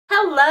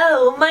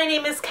Hello, my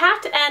name is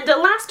Kat, and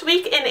last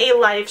week in a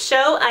live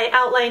show I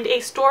outlined a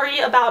story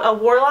about a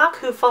warlock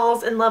who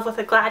falls in love with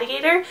a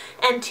gladiator,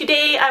 and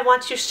today I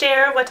want to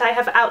share what I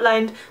have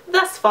outlined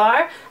thus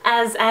far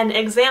as an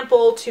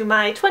example to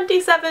my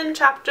 27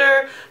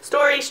 chapter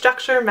story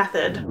structure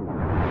method.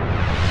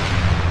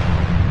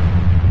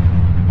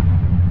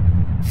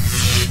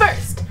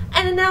 First,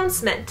 an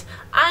announcement.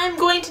 I'm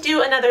going to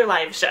do another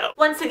live show.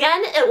 Once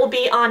again, it will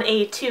be on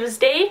a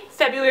Tuesday,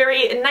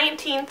 February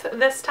 19th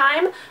this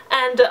time,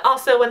 and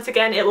also once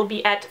again it will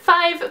be at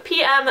 5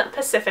 p.m.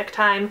 Pacific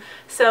time,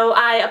 so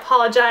I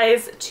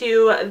apologize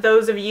to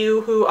those of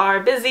you who are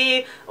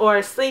busy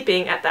or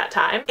sleeping at that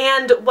time.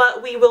 And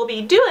what we will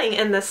be doing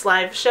in this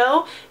live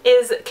show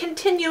is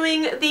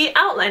continuing the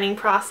outlining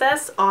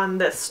process on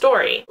this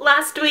story.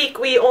 Last week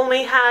we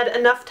only had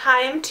enough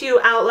time to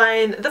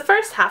outline the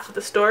first half of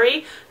the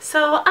story,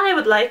 so I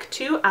would like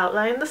to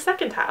outline the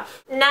second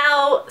half.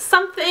 Now,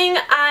 something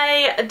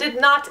I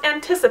did not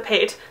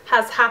anticipate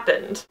has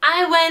happened.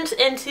 I went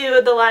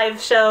into the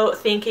live show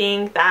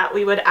thinking that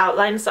we would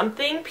outline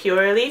something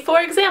purely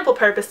for example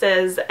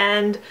purposes,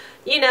 and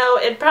you know,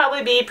 it'd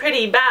probably be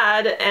pretty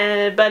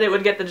bad, but it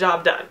would get the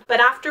job done. But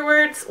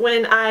afterwards,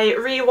 when I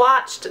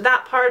rewatched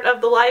that part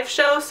of the live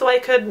show so I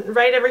could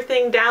write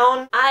everything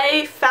down,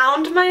 I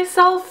found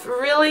myself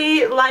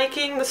really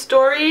liking the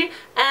story,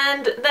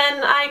 and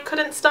then I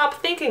couldn't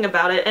stop thinking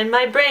about it, and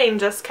my brain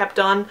just kept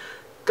on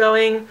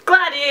going,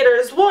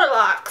 gladiators,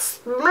 warlocks,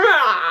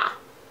 rah!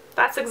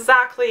 That's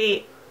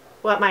exactly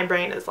what my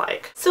brain is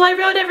like. So I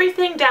wrote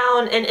everything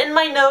down, and in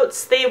my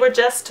notes they were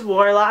just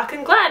Warlock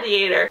and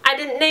Gladiator. I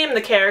didn't name the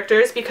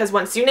characters because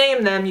once you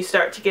name them you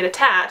start to get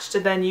attached,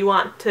 and then you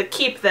want to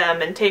keep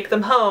them and take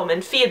them home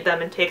and feed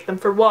them and take them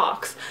for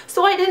walks.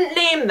 So I didn't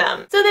name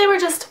them. So they were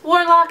just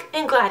Warlock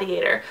and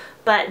Gladiator.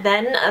 But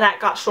then that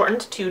got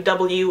shortened to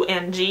W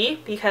and G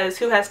because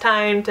who has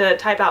time to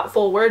type out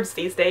full words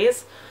these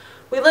days?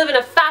 We live in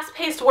a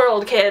fast-paced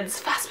world, kids.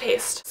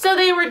 Fast-paced. So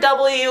they were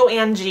W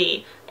and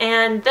G.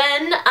 And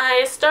then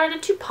I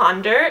started to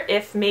ponder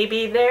if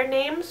maybe their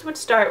names would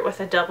start with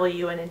a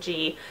W and a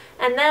G.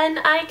 And then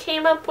I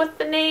came up with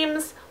the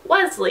names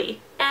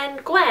Wesley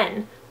and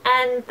Gwen.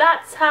 And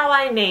that's how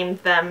I named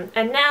them.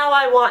 And now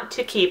I want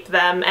to keep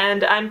them.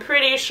 And I'm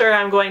pretty sure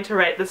I'm going to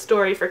write the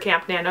story for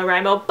Camp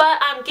NaNoWriMo, but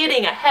I'm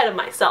getting ahead of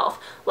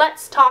myself.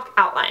 Let's talk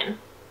outline.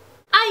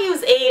 I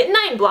use a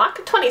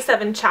 9-block,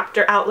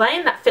 27-chapter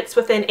outline that fits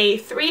within a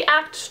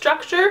 3-act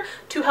structure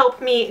to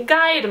help me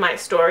guide my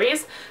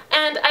stories,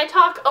 and I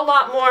talk a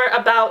lot more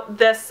about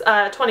this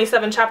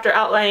 27-chapter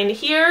outline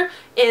here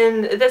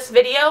in this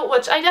video,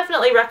 which I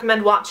definitely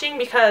recommend watching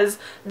because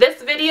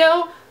this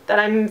video that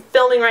I'm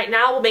filming right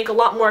now will make a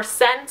lot more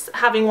sense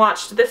having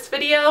watched this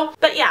video.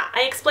 But yeah,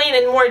 I explain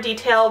in more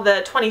detail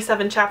the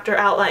 27-chapter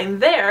outline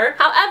there.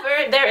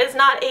 However, there is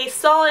not a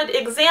solid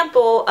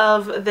example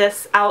of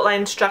this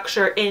outline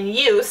structure in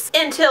use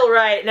until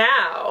right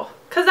now,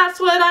 because that's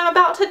what I'm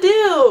about to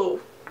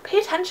do. Pay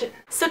attention.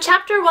 So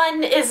chapter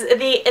 1 is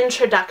the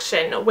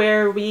introduction,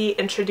 where we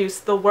introduce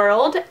the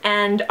world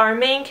and our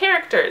main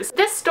characters.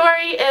 This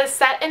story is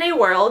set in a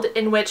world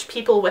in which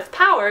people with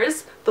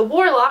powers, the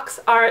warlocks,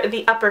 are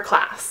the upper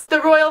class.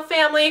 The royal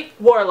family,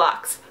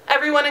 warlocks.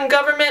 Everyone in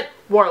government,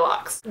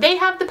 warlocks. They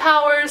have the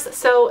powers,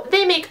 so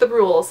they make the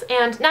rules,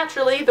 and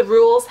naturally the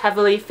rules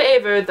heavily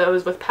favor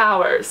those with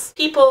powers.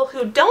 People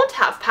who don't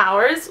have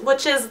powers,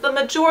 which is the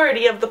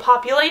majority of the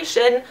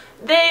population,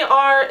 they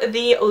are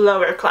the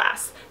lower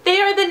class. They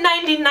are the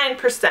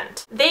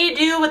 99%. They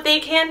do what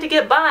they can to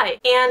get by,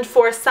 and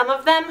for some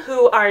of them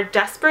who are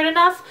desperate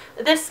enough,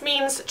 this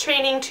means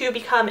training to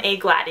become a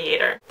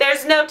gladiator.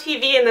 There's no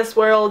TV in this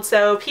world,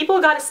 so people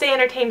gotta stay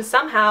entertained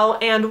somehow,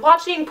 and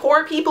watching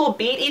poor people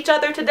beat each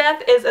other to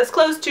death is as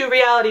close to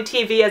reality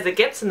TV as it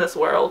gets in this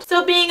world.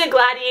 So being a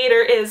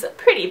gladiator is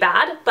pretty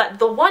bad, but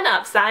the one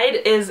upside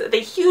is the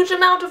huge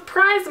amount of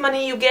prize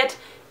money you get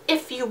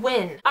if you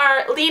win.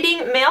 Our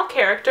leading male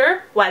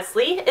character,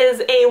 Wesley,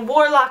 is a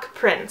warlock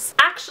prince.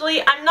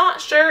 Actually, I'm not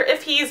sure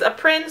if he's a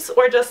prince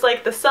or just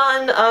like the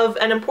son of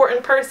an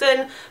important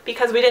person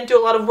because we didn't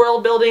do a lot of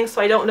world building, so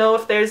I don't know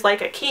if there's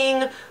like a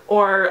king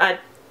or a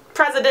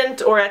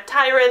president or a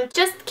tyrant.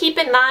 Just keep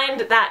in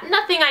mind that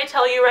nothing I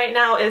tell you right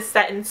now is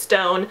set in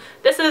stone.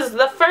 This is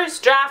the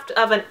first draft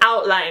of an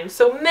outline,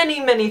 so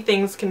many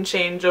things can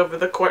change over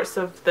the course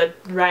of the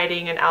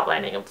writing and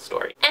outlining of the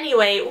story.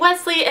 Anyway,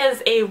 Wesley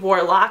is a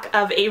warlock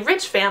of a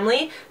rich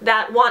family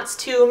that wants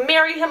to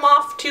marry him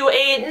off to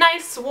a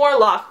nice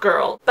warlock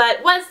girl.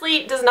 But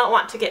Wesley does not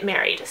want to get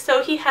married,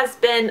 so he has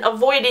been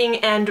avoiding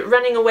and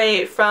running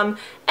away from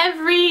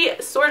every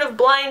sort of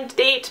blind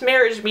date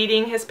marriage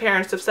meeting his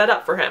parents have set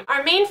up for him.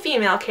 Our main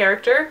female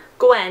character,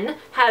 Gwen,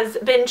 has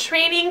been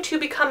training to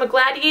become a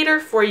gladiator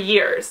for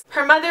years.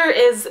 Her mother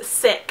is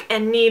sick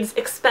and needs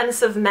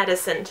expensive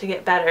medicine to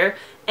get better,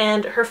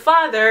 and her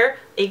father,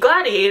 a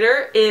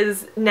gladiator,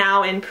 is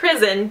now in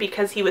prison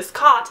because he was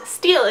caught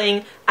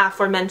stealing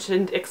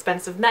aforementioned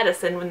expensive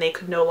medicine when they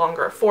could no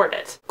longer afford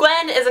it.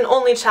 Gwen is an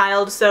only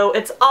child, so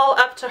it's all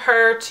up to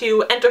her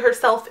to enter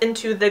herself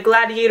into the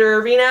gladiator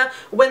arena,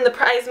 win the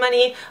prize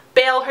money,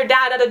 bail her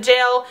dad out of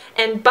jail,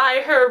 and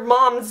buy her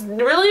mom's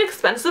really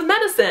expensive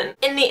medicine.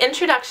 In the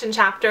introduction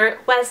chapter,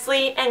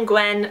 Wesley and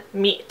Gwen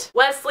meet.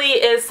 Wesley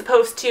is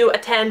supposed to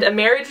attend a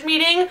marriage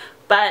meeting,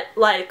 but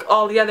like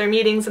all the other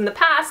meetings in the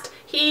past,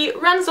 he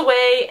runs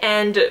away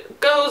and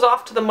goes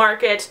off to the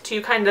market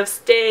to kind of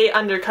stay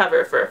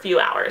undercover for a few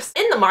hours.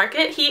 In the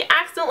market, he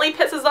accidentally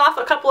pisses off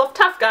a couple of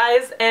tough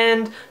guys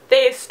and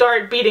they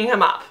start beating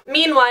him up.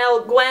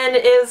 Meanwhile, Gwen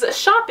is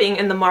shopping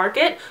in the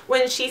market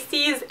when she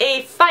sees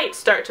a fight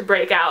start to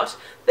break out.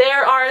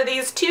 There are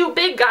these two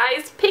big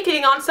guys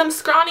picking on some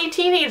scrawny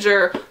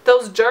teenager,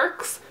 those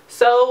jerks,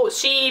 so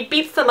she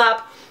beats them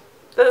up.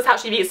 This is how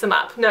she beats them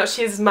up. No,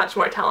 she's much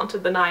more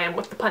talented than I am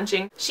with the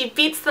punching. She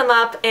beats them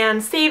up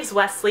and saves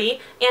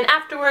Wesley, and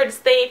afterwards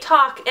they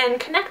talk and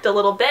connect a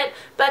little bit,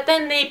 but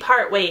then they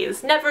part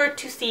ways, never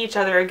to see each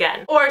other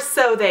again. Or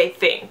so they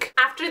think.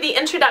 After the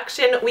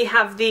introduction, we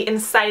have the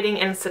inciting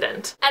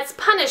incident. As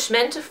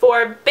punishment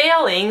for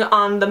bailing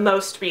on the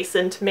most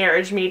recent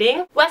marriage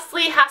meeting,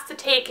 Wesley has to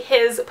take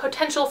his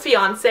potential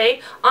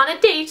fiancé on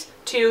a date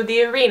to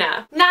the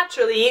arena.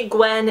 Naturally,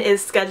 Gwen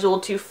is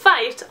scheduled to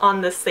fight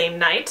on the same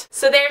night.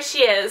 So there she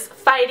is,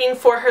 fighting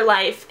for her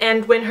life,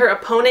 and when her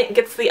opponent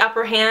gets the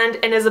upper hand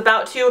and is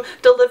about to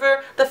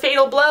deliver the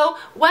fatal blow,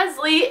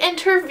 Wesley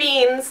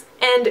intervenes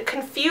and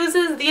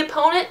confuses the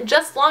opponent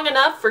just long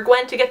enough for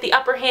Gwen to get the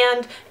upper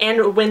hand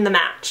and win the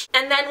match.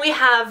 And then we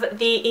have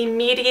the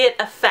immediate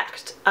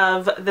effect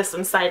of this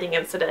inciting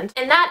incident,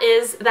 and that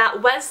is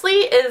that Wesley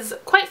is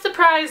quite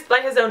surprised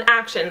by his own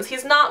actions.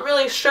 He's not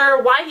really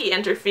sure why he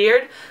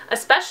interfered,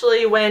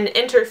 especially when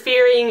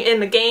interfering in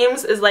the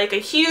games is like a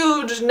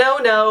huge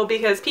no-no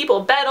because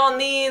people bet on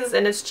these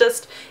and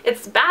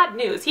it's bad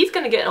news. He's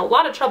gonna get in a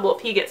lot of trouble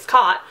if he gets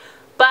caught,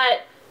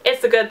 but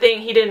it's a good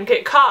thing he didn't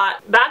get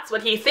caught. That's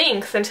what he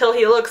thinks until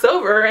he looks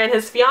over and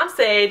his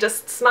fiancée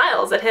just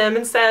smiles at him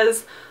and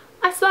says,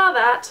 "I saw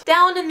that."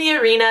 Down in the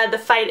arena, the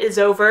fight is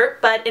over,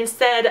 but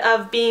instead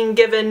of being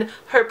given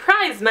her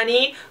prize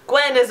money,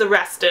 Gwen is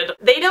arrested.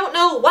 They don't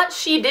know what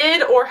she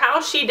did or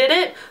how she did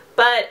it,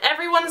 but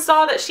everyone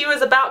saw that she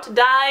was about to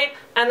die,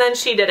 and then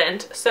she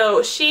didn't.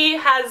 So she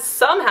has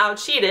somehow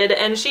cheated,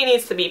 and she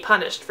needs to be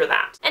punished for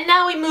that. And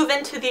now we move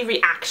into the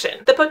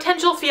reaction. The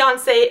potential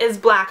fiancé is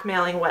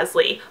blackmailing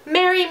Wesley.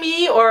 "Marry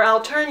me or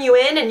I'll turn you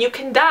in and you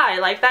can die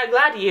like that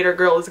gladiator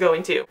girl is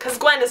going to." Because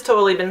Gwen has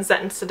totally been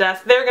sentenced to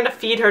death. They're gonna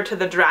feed her to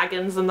the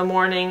dragons in the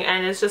morning,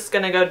 and it's just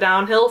gonna go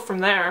downhill from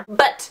there.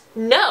 But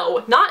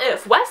no, not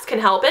if Wes can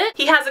help it.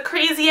 He has a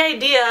crazy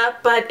idea,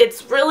 but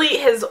it's really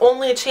his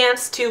only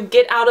chance to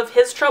get out of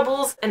his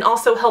troubles and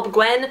also help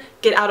Gwen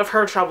get out of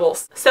her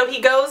troubles. So he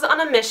goes on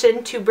a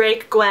mission to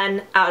break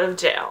Gwen out of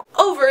jail.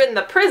 Over in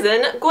the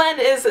prison, Gwen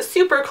is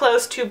super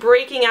close to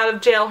breaking out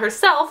of jail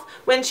herself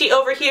when she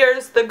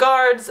overhears the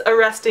guards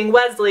arresting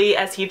Wesley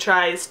as he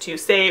tries to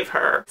save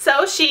her.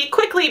 So she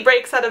quickly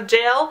breaks out of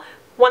jail,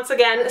 once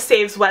again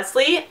saves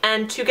Wesley,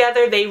 and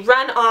together they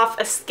run off,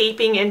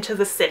 escaping into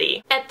the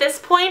city. At this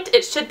point,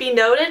 it should be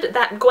noted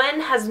that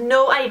Gwen has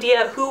no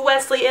idea who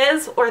Wesley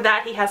is or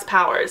that he has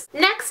powers.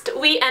 Next,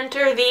 we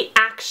enter the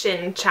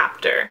action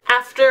chapter.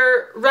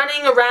 After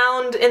running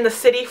around in the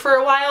city for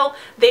a while,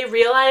 they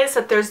realize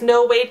that there's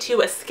no way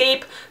to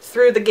escape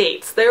through the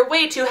gates. They're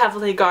way too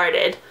heavily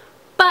guarded.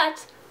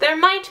 But there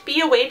might be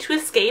a way to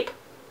escape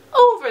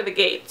over the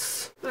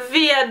gates.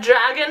 Via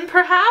dragon,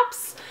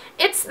 perhaps?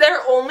 It's their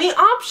only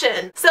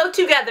option. So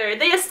together,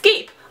 they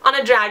escape on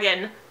a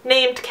dragon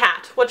named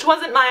Cat, which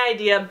wasn't my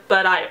idea,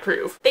 but I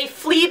approve. They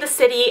flee the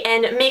city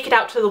and make it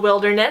out to the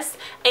wilderness,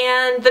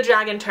 and the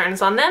dragon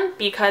turns on them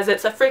because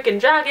it's a freaking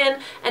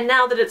dragon, and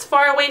now that it's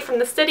far away from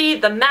the city,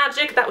 the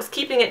magic that was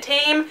keeping it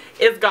tame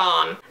is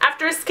gone.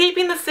 After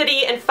escaping the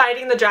city and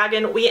fighting the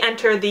dragon, we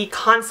enter the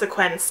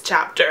consequence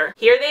chapter.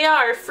 Here they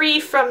are, free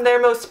from their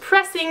most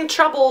pressing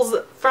troubles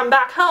from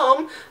back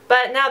home,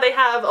 but now they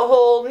have a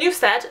whole new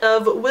set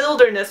of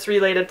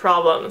wilderness-related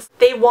problems.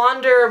 They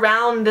wander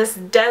around this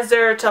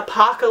desert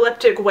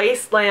apocalyptic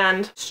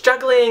wasteland,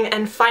 struggling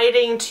and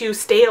fighting to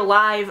stay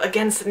alive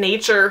against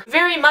nature.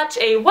 Very much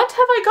a what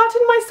have I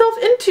gotten myself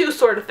into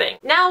sort of thing.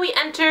 Now we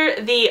enter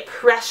the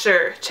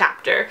pressure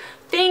chapter.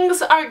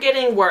 Things are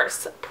getting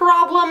worse.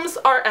 Problems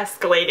are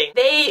escalating.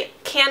 They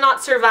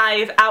cannot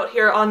survive out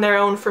here on their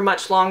own for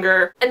much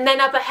longer. And then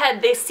up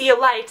ahead they see a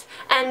light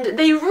and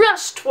they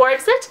rush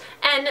towards it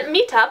and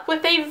meet up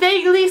with a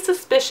vaguely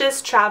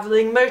suspicious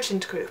traveling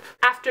merchant group.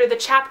 After the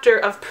chapter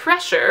of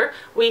pressure,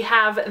 we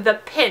have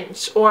the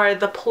pinch, or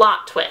the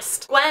plot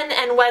twist. Gwen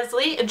and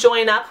Wesley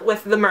join up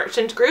with the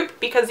merchant group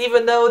because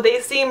even though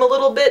they seem a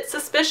little bit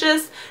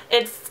suspicious,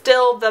 it's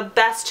still the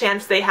best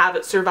chance they have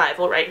at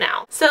survival right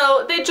now.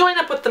 So they join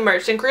up with the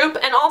merchant group,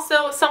 and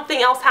also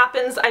something else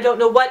happens, I don't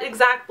know what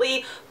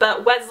exactly,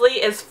 but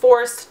Wesley is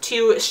forced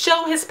to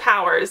show his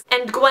powers,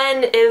 and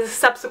Gwen is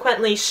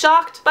subsequently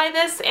shocked by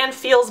this and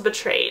feels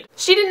betrayed.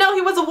 She didn't know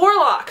he was a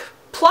warlock!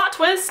 Plot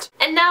twist!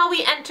 And now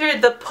we enter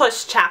the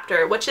push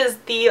chapter, which is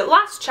the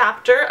last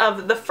chapter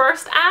of the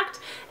first act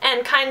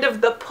and kind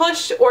of the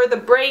push or the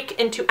break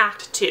into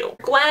Act 2.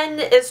 Gwen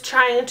is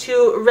trying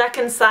to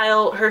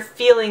reconcile her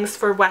feelings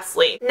for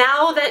Wesley.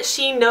 Now that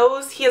she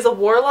knows he is a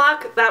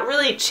warlock, that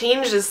really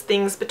changes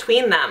things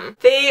between them.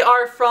 They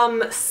are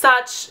from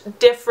such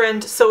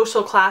different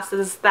social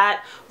classes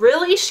that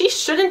really she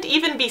shouldn't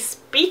even be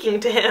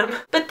speaking to him.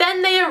 But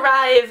then they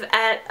arrive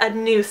at a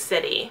new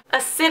city.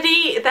 A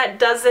city that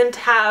doesn't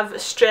have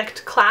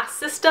strict class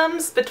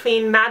systems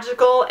between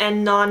magical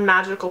and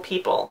non-magical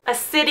people. A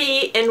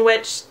city in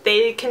which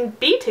they can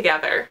be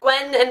together.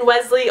 Gwen and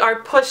Wesley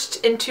are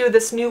pushed into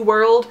this new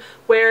world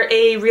where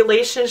a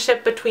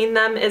relationship between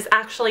them is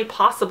actually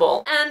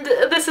possible. And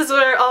this is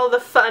where all the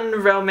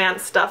fun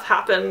romance stuff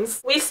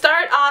happens. We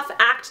start off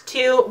Act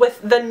 2 with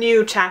the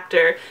new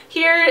chapter.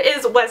 Here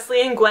is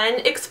Wesley and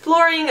Gwen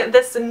exploring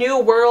this new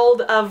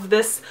world of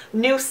this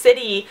new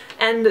city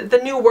and the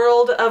new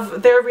world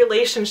of their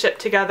relationship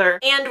together.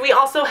 And we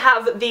also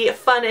have the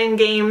fun and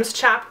games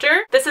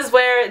chapter. This is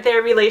where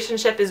their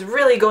relationship is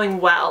really going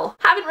well.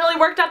 Haven't really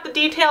worked out the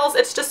details,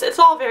 it's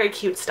all very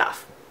cute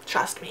stuff.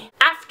 Trust me.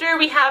 After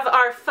we have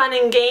our fun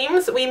and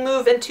games, we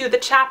move into the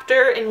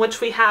chapter in which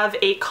we have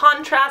a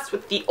contrast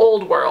with the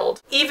old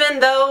world. Even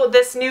though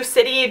this new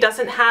city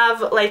doesn't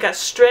have like a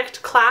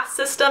strict class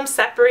system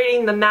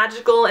separating the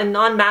magical and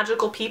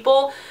non-magical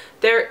people,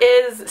 there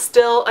is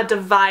still a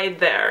divide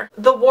there.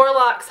 The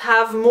warlocks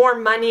have more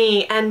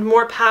money and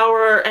more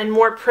power and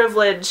more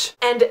privilege,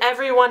 and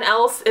everyone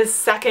else is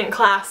second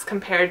class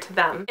compared to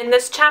them. In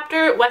this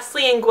chapter,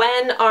 Wesley and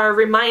Gwen are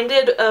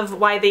reminded of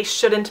why they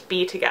shouldn't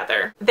be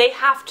together. They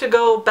have to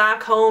go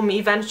back home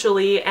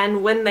eventually,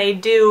 and when they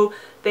do,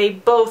 they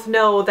both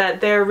know that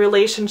their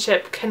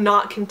relationship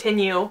cannot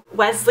continue.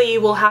 Wesley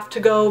will have to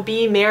go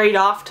be married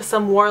off to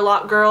some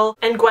warlock girl,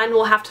 and Gwen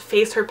will have to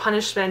face her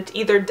punishment,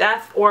 either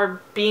death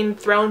or being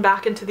thrown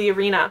back into the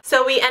arena.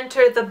 So we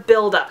enter the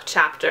build-up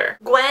chapter.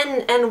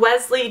 Gwen and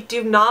Wesley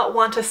do not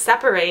want to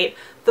separate.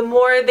 The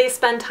more they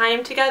spend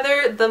time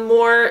together, the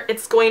more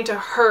it's going to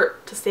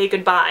hurt to say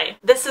goodbye.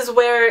 This is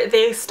where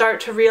they start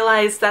to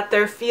realize that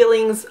their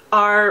feelings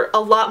are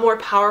a lot more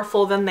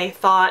powerful than they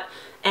thought,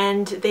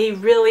 and they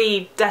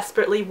really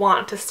desperately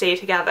want to stay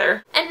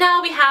together. And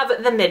now we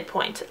have the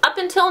midpoint. Up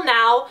until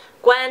now,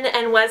 Gwen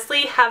and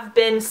Wesley have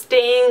been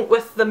staying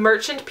with the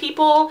merchant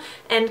people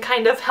and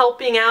kind of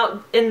helping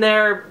out in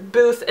their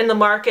booth in the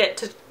market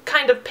to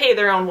kind of pay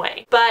their own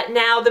way. But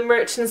now the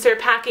merchants are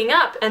packing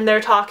up and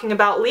they're talking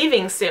about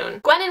leaving soon.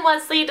 Gwen and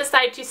Wesley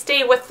decide to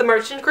stay with the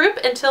merchant group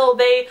until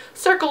they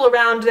circle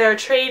around their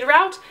trade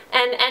route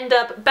and end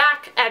up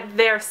back at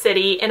their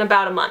city in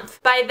about a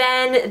month. By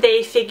then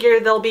they figure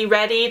they'll be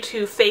ready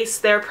to face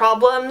their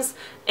problems,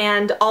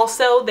 and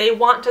also they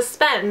want to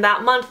spend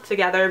that month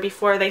together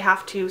before they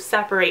have to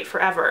separate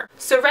forever.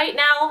 So right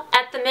now,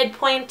 at the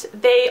midpoint,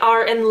 they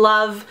are in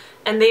love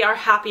and they are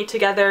happy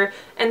together,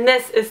 and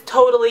this is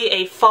totally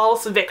a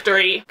false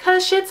victory,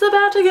 cause shit's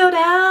about to go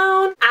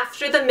down.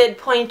 After the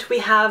midpoint, we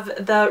have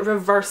the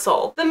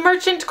reversal. The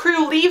merchant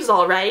crew leaves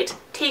alright,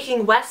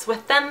 taking Wes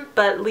with them,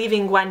 but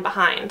leaving Gwen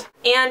behind.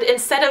 And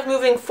instead of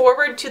moving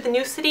forward to the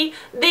new city,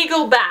 they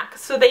go back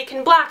so they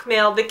can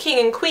blackmail the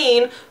king and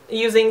queen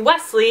using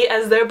Wesley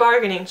as their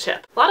bargaining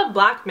chip. A lot of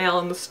blackmail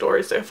in the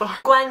story so far.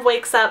 Gwen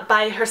wakes up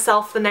by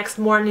herself the next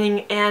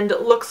morning and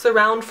looks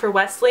around for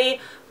Wesley,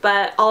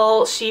 but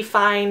all she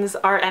finds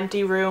are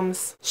empty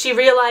rooms. She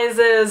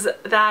realizes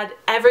that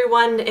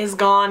everyone is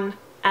gone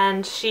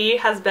and she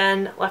has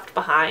been left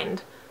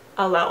behind.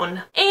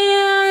 Alone.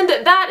 And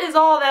that is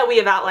all that we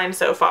have outlined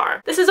so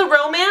far. This is a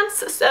romance,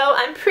 so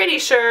I'm pretty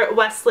sure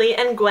Wesley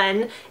and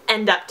Gwen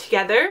end up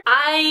together.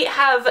 I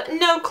have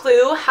no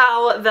clue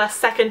how the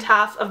second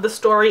half of the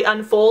story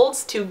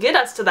unfolds to get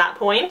us to that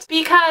point,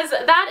 because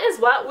that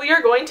is what we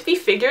are going to be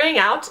figuring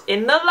out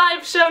in the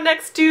live show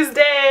next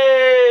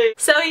Tuesday.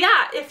 So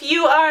yeah, if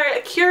you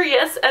are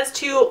curious as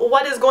to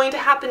what is going to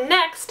happen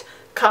next,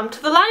 come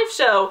to the live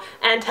show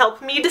and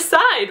help me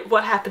decide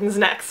what happens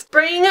next.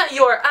 Bring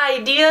your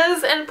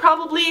ideas and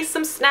probably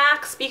some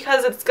snacks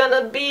because it's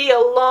gonna be a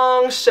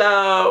long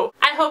show.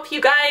 I hope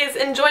you guys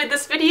enjoyed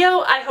this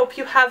video. I hope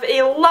you have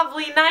a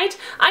lovely night.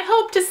 I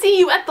hope to see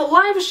you at the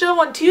live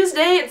show on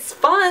Tuesday. It's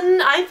fun.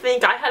 I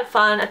think I had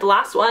fun at the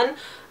last one.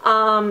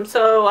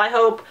 So I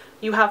hope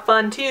you have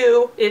fun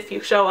too if you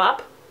show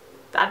up.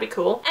 That'd be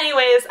cool.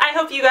 Anyways, I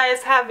hope you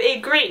guys have a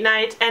great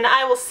night, and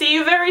I will see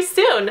you very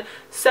soon.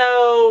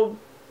 So,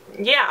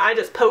 yeah, I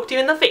just poked you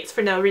in the face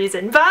for no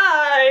reason.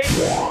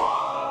 Bye!